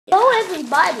Hello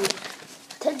everybody!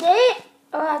 Today,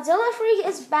 Zilla Freak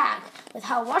is back with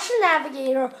how Russian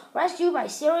navigator rescued by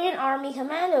Syrian army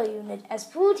commando unit as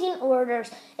Putin orders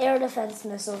air defense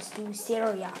missiles to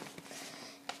Syria.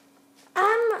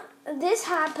 This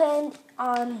happened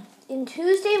in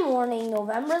Tuesday morning,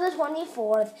 November the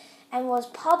 24th, and was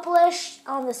published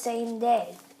on the same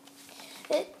day.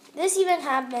 This event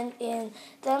happened in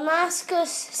Damascus,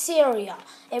 Syria.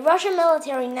 A Russian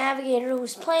military navigator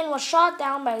whose plane was shot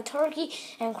down by Turkey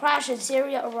and crashed in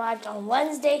Syria arrived on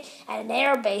Wednesday at an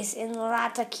air base in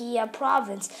Latakia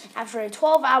province after a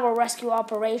 12-hour rescue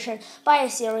operation by a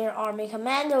Syrian army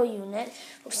commando unit,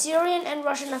 Syrian and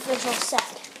Russian officials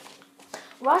said.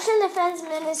 Russian Defense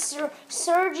Minister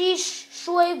Sergei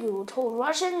Shoigu told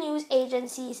Russian news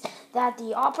agencies that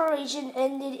the operation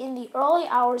ended in the early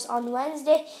hours on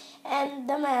Wednesday, and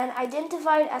the man,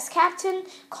 identified as Captain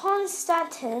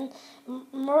Konstantin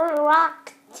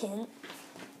Muraktin,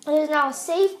 is now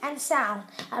safe and sound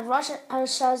at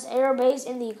Russia's air base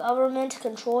in the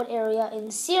government-controlled area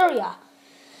in Syria.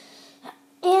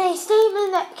 In a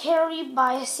statement that carried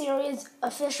by Syria's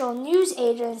official news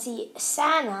agency,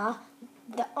 SANA,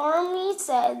 the army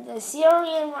said the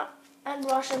Syrian and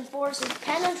Russian forces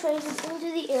penetrated into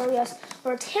the areas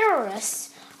where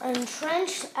terrorists are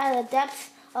entrenched at a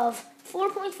depth of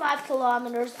 4.5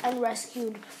 kilometers and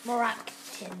rescued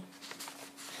Muraktin.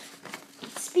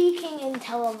 Speaking in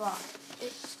Tel Aviv,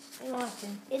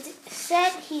 it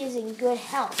said he is in good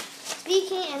health.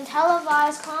 Speaking in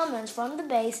televised comments from the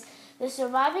base, the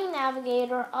surviving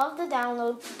navigator of the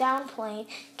downed plane,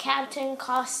 Captain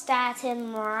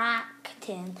Konstantin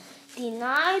Muraktin,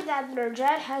 denied that their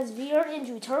jet has veered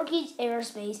into Turkey's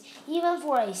airspace even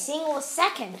for a single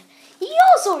second. He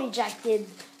also rejected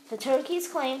the Turkey's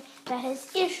claim that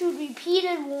has issued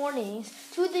repeated warnings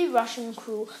to the Russian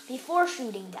crew before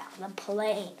shooting down the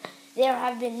plane. There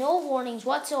have been no warnings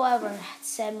whatsoever,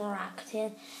 said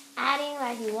Muraktin, adding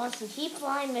that he wants to keep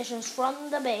flying missions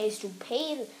from the base to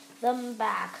pay them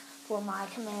back for my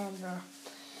commander.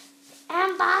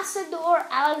 Ambassador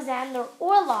Alexander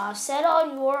Orlov said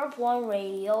on Europe 1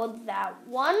 radio that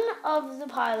one of the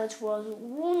pilots was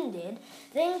wounded,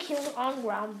 then killed on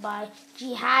ground by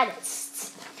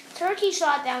jihadists. Turkey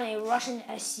shot down a Russian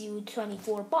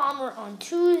Su-24 bomber on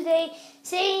Tuesday,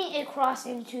 saying it crossed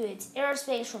into its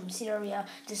airspace from Syria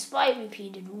despite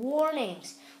repeated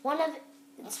warnings. One of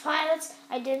its pilots,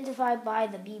 identified by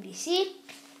the BBC,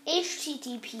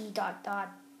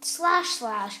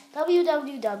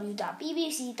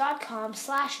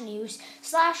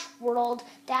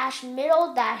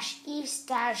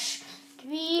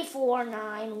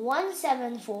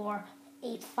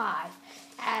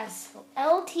 as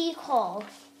LT called,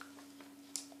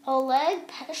 Oleg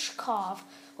Peshkov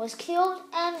was killed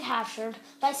and captured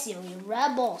by Syrian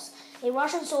rebels. A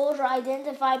Russian soldier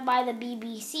identified by the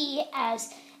BBC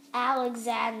as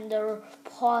Alexander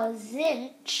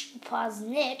Poznich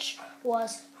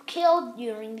was killed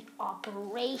during the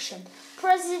operation.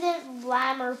 President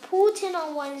Vladimir Putin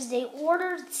on Wednesday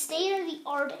ordered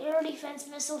state-of-the-art air defense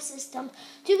missile systems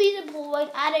to be deployed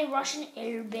at a Russian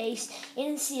air base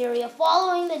in Syria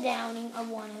following the downing of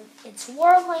one of its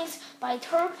warplanes by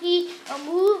Turkey, a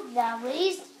move that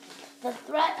raised the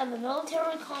threat of a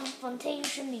military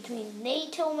confrontation between a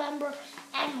NATO member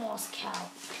and Moscow.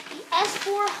 The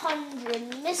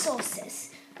S-400 missile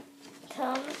system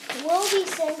will be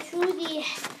sent to the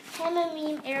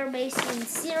Hmeimim Air Base in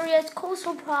Syria's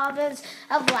coastal province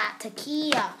of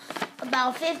Latakia,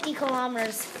 about 50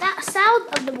 kilometers south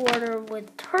of the border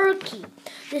with Turkey.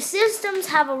 The systems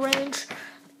have a range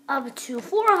up to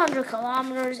 400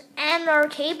 kilometers and are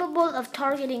capable of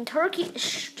targeting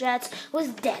Turkish jets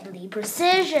with deadly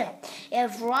precision.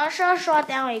 If Russia shot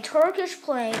down a Turkish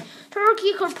plane,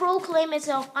 Turkey could proclaim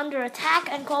itself under attack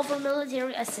and call for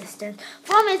military assistance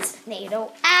from its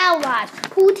NATO allies.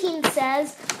 Putin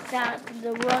says that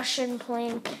the Russian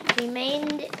plane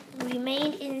remained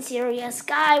in Syria's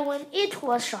sky when it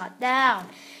was shot down.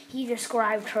 He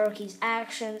described Turkey's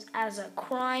actions as a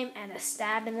crime and a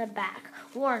stab in the back,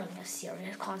 warning of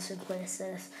serious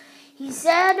consequences. He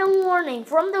said a warning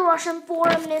from the Russian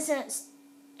Foreign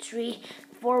Ministry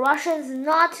for Russians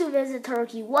not to visit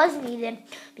Turkey was needed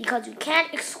because we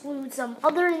can't exclude some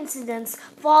other incidents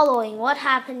following what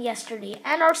happened yesterday,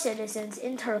 and our citizens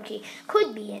in Turkey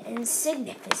could be in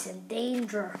insignificant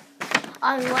danger.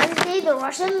 On Wednesday, the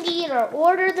Russian leader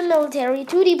ordered the military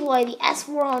to deploy the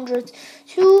S-400s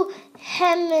to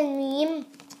Hmeimim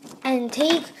and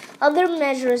take other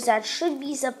measures that should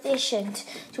be sufficient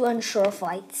to ensure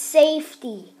flight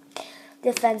safety.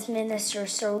 Defense Minister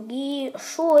Sergei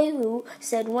Shoigu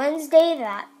said Wednesday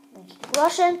that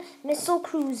Russian missile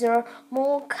cruiser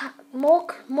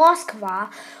Moskva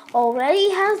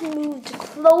already has moved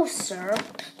closer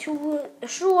to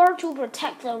shore to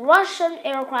protect the Russian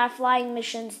aircraft flying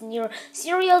missions near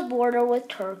Syria's border with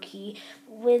Turkey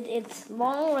with its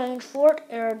long-range Fort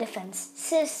air defense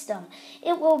system.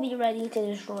 It will be ready to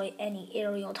destroy any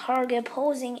aerial target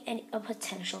posing a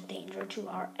potential danger to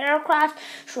our aircraft,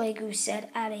 Shoigu said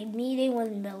at a meeting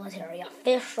with military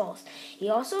officials. He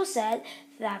also said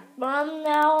that from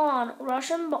now on,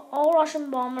 all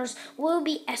Russian bombers will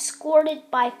be escorted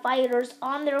by fighters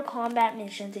on their combat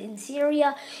missions in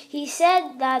Syria. He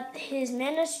said that his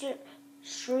ministry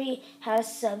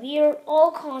has severed all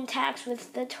contacts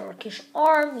with the Turkish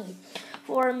army.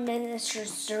 Foreign Minister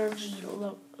Sergei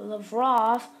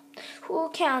Lavrov, who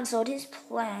canceled his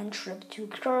planned trip to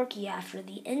Turkey after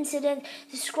the incident,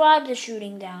 described the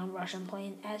shooting down Russian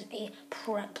plane as a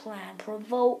planned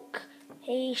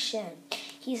provocation.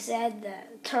 He said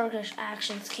that Turkish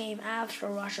actions came after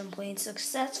Russian planes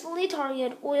successfully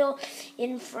targeted oil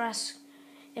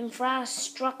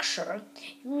infrastructure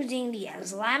using the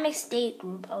Islamic State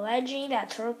group, alleging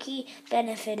that Turkey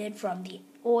benefited from the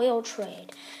oil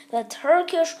trade. The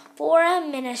Turkish Foreign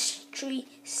Ministry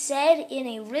said in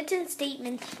a written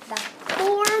statement that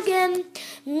Foreign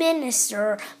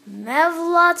Minister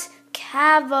Mevlut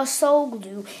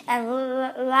Cavusoglu and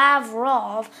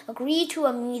Lavrov agreed to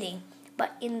a meeting,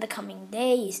 but in the coming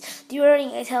days.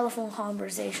 During a telephone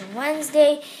conversation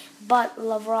Wednesday, but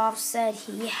Lavrov said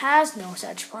he has no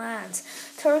such plans.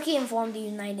 Turkey informed the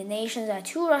United Nations that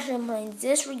 2 Russian planes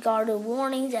disregarded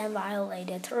warnings and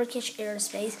violated Turkish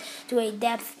airspace to a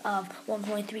depth of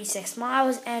 1.36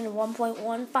 miles and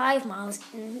 1.15 miles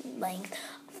in length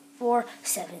for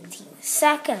 17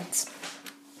 seconds.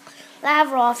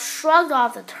 Lavrov shrugged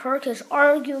off the Turkish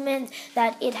argument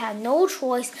that it had no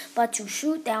choice but to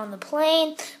shoot down the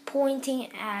plane, pointing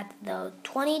at the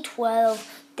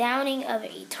 2012 downing of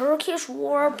a Turkish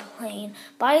warplane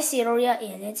by Syria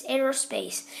in its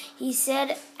airspace. He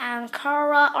said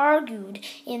Ankara argued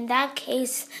in that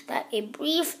case that a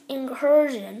brief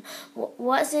incursion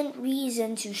wasn't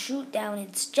reason to shoot down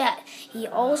its jet. He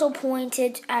also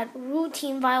pointed at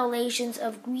routine violations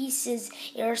of Greece's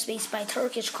airspace by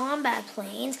Turkish combat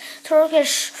planes.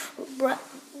 Turkish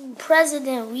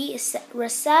President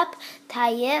Recep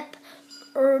Tayyip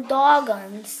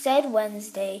Erdogan said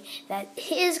Wednesday that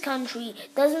his country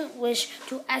doesn't wish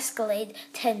to escalate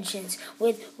tensions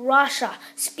with Russia.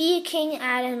 Speaking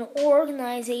at an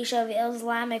Organization of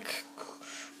Islamic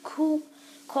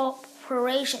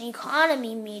Cooperation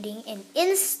Economy meeting in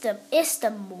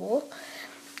Istanbul,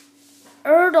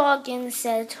 Erdogan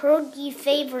said Turkey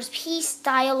favors peace,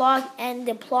 dialogue, and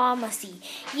diplomacy.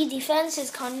 He defends his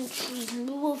country's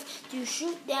move to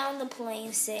shoot down the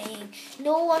plane, saying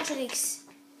no one should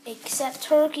except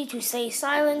Turkey to stay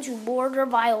silent to border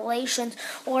violations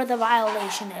or the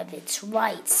violation of its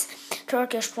rights.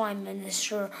 Turkish Prime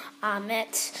Minister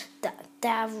Ahmet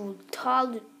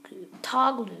Davutoglu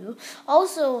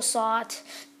also sought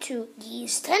to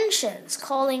ease tensions,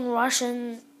 calling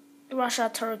Russia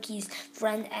Turkey's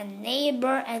friend and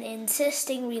neighbor, and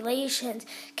insisting relations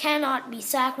cannot be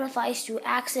sacrificed to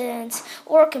accidents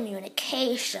or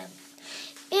communication.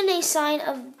 In a sign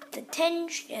of the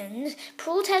tensions,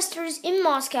 protesters in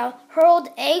Moscow hurled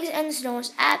eggs and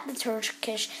stones at the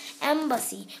Turkish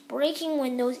embassy, breaking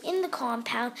windows in the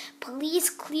compound. Police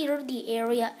cleared the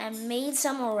area and made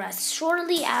some arrests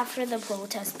shortly after the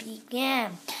protest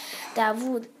began.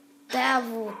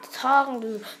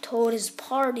 Davutoglu told his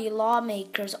party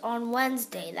lawmakers on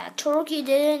Wednesday that Turkey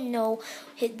didn't know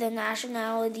the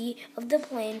nationality of the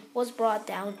plane was brought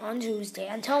down on Tuesday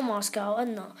until Moscow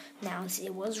announced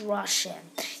it was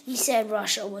Russian. He said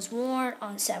Russia was warned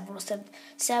on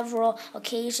several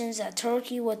occasions that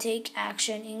Turkey would take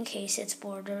action in case its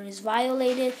border is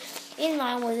violated, in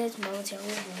line with its military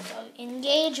rules of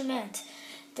engagement.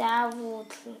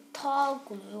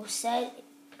 Davutoglu said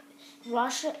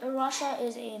Russia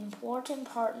is an important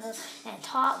partner and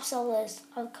tops a list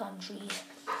of countries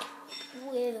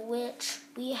with which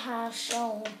we have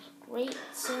shown great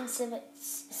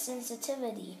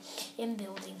sensitivity in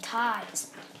building ties.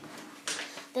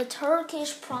 The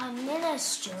Turkish Prime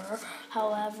Minister,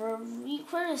 however,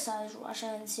 criticized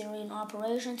Russia and Syrian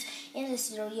operations in the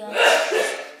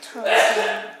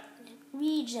Syria-Turkey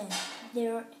region,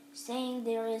 saying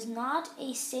there is not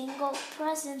a single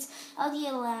presence of the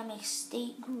Islamic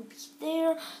State group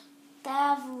there.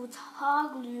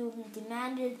 Davutoglu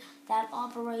demanded that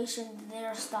operations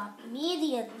there stop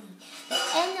immediately. The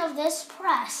end of this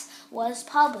press was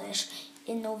published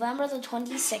in November the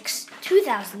 26th,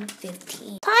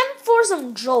 2015. Time for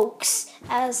some jokes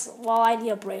as well. I need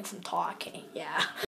a break from talking. Yeah.